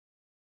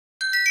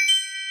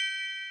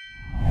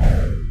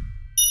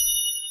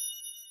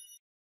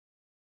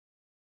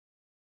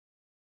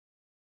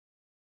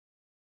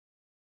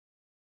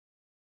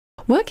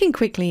Working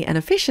quickly and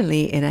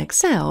efficiently in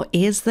Excel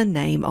is the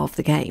name of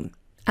the game.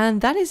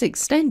 And that is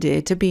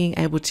extended to being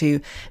able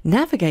to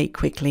navigate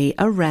quickly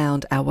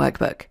around our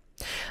workbook.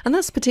 And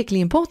that's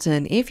particularly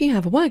important if you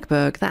have a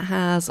workbook that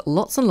has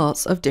lots and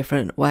lots of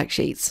different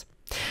worksheets.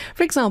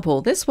 For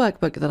example, this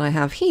workbook that I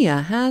have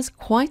here has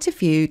quite a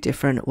few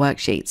different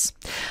worksheets,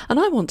 and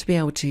I want to be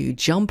able to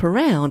jump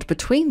around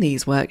between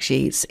these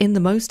worksheets in the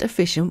most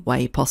efficient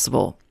way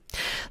possible.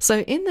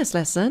 So in this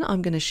lesson,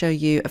 I'm going to show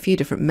you a few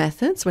different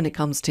methods when it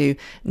comes to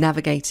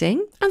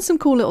navigating and some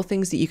cool little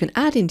things that you can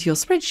add into your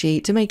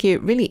spreadsheet to make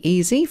it really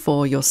easy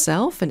for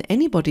yourself and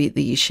anybody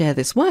that you share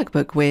this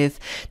workbook with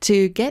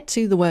to get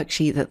to the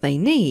worksheet that they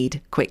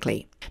need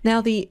quickly.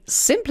 Now, the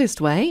simplest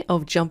way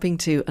of jumping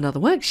to another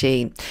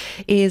worksheet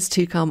is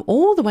to come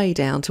all the way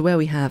down to where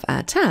we have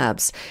our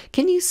tabs.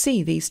 Can you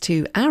see these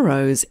two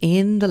arrows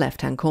in the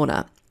left-hand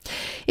corner?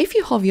 If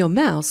you hover your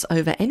mouse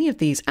over any of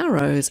these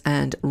arrows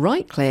and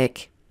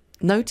right-click,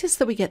 notice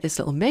that we get this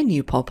little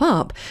menu pop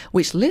up,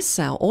 which lists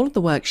out all of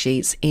the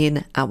worksheets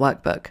in our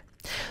workbook.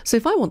 So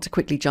if I want to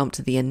quickly jump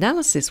to the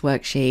analysis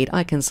worksheet,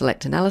 I can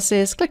select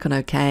analysis, click on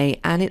OK,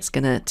 and it's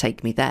going to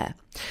take me there.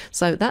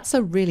 So that's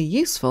a really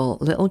useful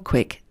little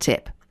quick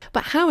tip.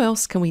 But how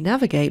else can we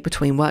navigate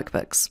between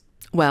workbooks?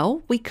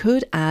 Well, we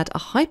could add a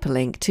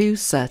hyperlink to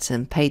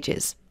certain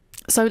pages.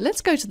 So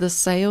let's go to the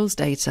sales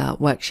data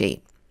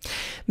worksheet.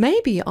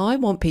 Maybe I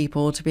want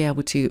people to be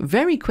able to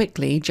very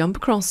quickly jump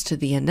across to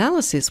the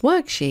analysis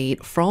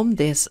worksheet from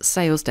this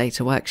sales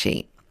data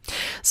worksheet.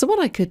 So what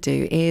I could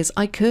do is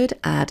I could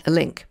add a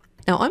link.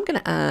 Now I'm going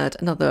to add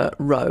another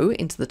row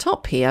into the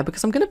top here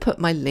because I'm going to put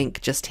my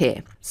link just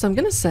here. So I'm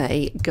going to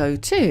say go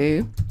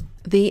to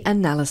the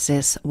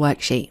analysis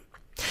worksheet,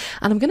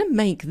 and I'm going to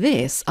make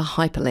this a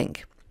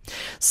hyperlink.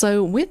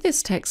 So with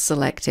this text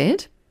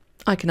selected,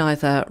 I can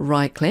either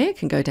right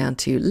click and go down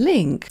to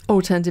link.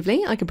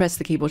 Alternatively, I can press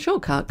the keyboard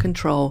shortcut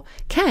Control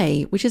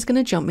K, which is going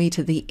to jump me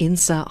to the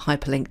insert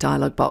hyperlink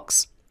dialog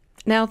box.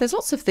 Now, there's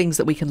lots of things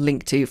that we can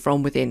link to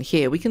from within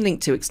here. We can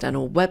link to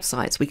external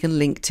websites, we can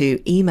link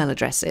to email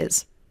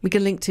addresses, we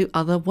can link to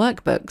other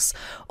workbooks,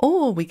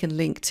 or we can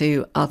link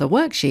to other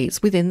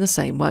worksheets within the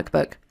same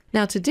workbook.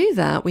 Now, to do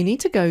that, we need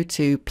to go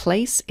to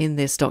Place in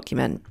this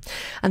document.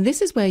 And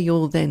this is where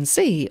you'll then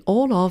see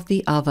all of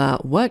the other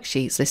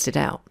worksheets listed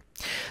out.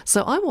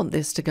 So I want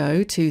this to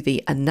go to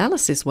the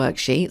analysis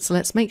worksheet, so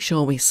let's make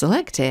sure we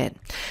select it.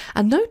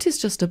 And notice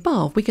just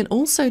above, we can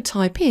also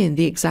type in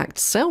the exact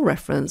cell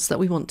reference that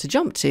we want to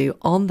jump to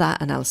on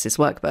that analysis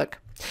workbook.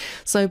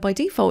 So by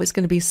default, it's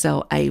going to be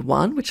cell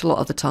A1, which a lot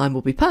of the time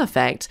will be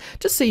perfect.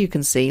 Just so you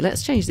can see,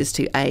 let's change this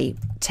to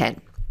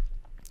A10.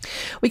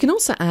 We can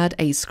also add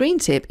a screen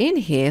tip in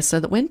here so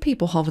that when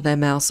people hover their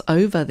mouse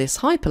over this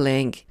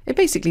hyperlink, it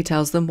basically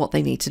tells them what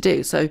they need to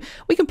do. So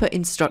we can put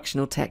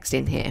instructional text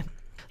in here.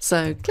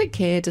 So click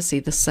here to see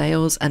the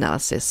sales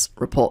analysis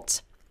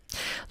report.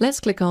 Let's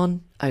click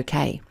on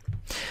OK.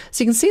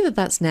 So you can see that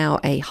that's now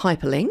a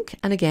hyperlink.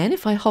 And again,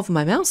 if I hover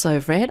my mouse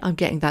over it, I'm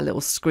getting that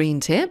little screen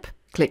tip.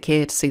 Click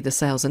here to see the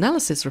sales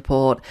analysis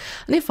report.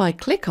 And if I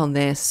click on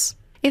this,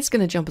 it's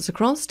going to jump us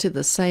across to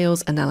the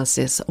sales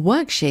analysis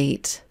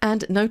worksheet.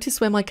 And notice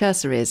where my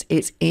cursor is.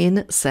 It's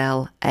in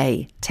cell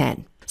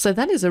A10. So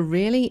that is a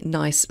really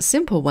nice,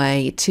 simple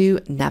way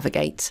to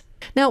navigate.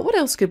 Now, what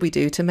else could we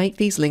do to make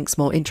these links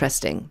more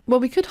interesting? Well,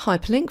 we could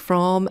hyperlink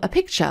from a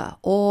picture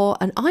or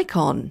an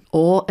icon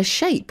or a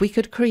shape. We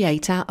could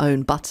create our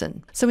own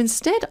button. So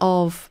instead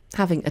of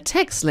having a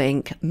text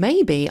link,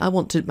 maybe I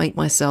want to make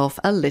myself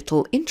a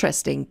little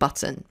interesting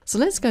button. So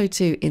let's go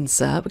to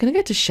Insert. We're going to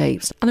go to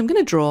Shapes, and I'm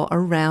going to draw a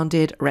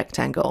rounded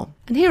rectangle.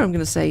 And here I'm going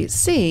to say,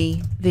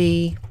 see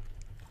the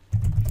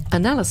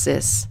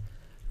analysis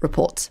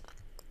report.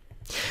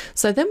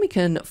 So then we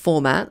can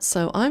format.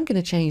 So I'm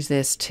going to change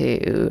this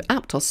to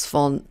Aptos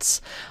font.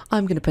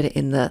 I'm going to put it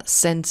in the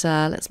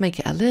center. Let's make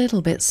it a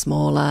little bit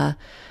smaller.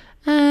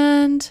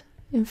 And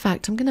in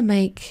fact, I'm going to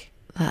make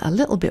that a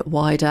little bit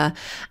wider.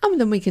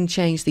 And then we can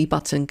change the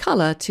button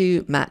color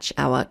to match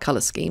our color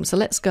scheme. So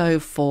let's go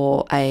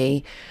for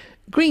a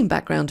green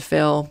background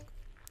fill.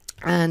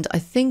 And I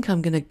think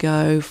I'm going to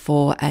go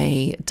for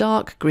a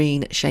dark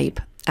green shape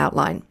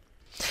outline.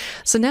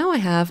 So now I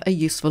have a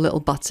useful little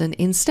button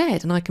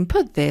instead, and I can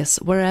put this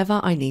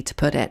wherever I need to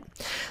put it.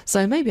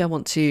 So maybe I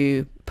want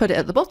to put it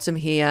at the bottom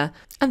here,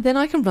 and then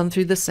I can run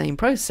through the same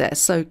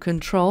process. So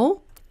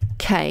Control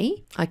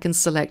K, I can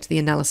select the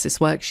analysis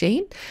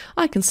worksheet.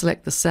 I can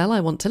select the cell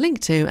I want to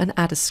link to and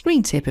add a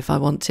screen tip if I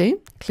want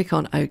to. Click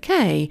on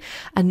OK,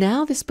 and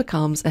now this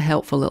becomes a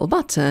helpful little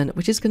button,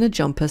 which is going to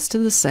jump us to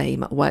the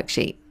same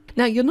worksheet.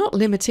 Now, you're not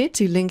limited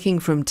to linking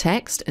from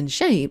text and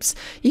shapes.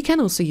 You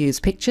can also use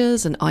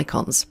pictures and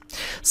icons.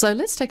 So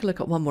let's take a look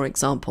at one more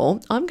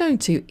example. I'm going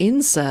to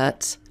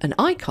insert an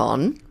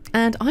icon,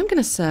 and I'm going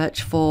to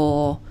search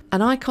for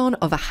an icon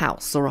of a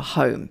house or a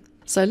home.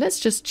 So let's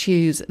just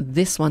choose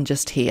this one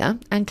just here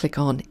and click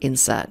on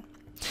Insert.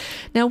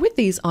 Now with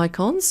these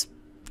icons,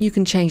 You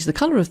can change the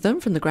color of them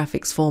from the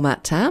graphics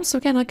format tab. So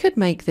again, I could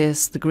make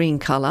this the green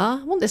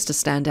color. I want this to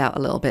stand out a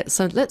little bit.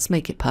 So let's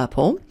make it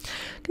purple.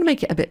 I'm going to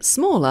make it a bit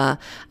smaller.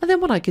 And then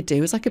what I could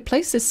do is I could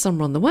place this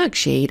somewhere on the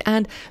worksheet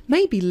and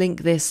maybe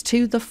link this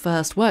to the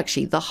first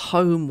worksheet, the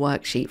home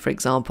worksheet, for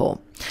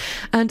example.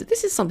 And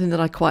this is something that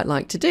I quite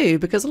like to do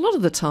because a lot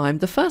of the time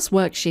the first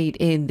worksheet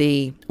in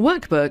the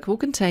workbook will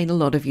contain a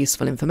lot of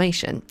useful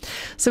information.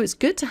 So it's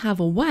good to have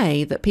a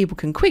way that people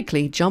can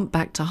quickly jump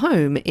back to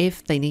home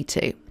if they need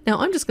to. Now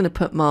I'm just going to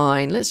put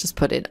mine, let's just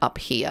put it up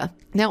here.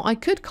 Now I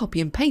could copy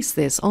and paste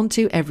this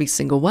onto every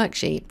single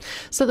worksheet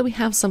so that we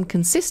have some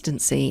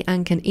consistency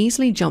and can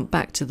easily jump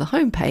back to the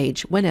home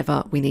page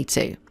whenever we need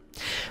to.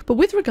 But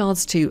with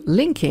regards to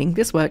linking,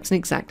 this works in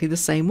exactly the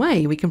same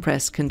way. We can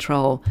press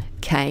Ctrl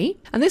K,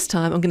 and this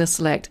time I'm going to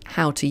select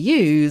How to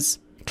Use,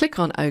 click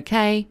on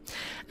OK,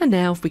 and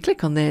now if we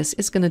click on this,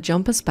 it's going to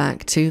jump us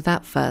back to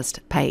that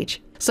first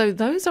page. So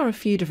those are a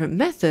few different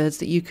methods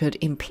that you could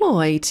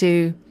employ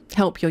to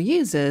help your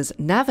users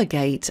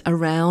navigate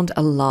around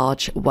a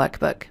large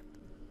workbook.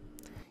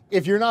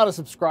 If you're not a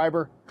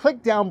subscriber,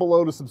 click down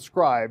below to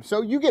subscribe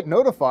so you get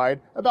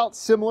notified about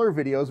similar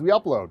videos we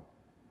upload.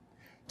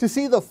 To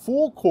see the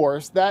full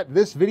course that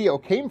this video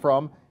came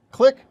from,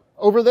 click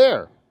over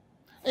there.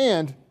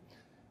 And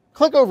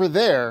click over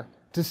there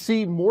to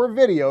see more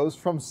videos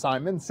from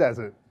Simon Says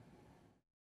It.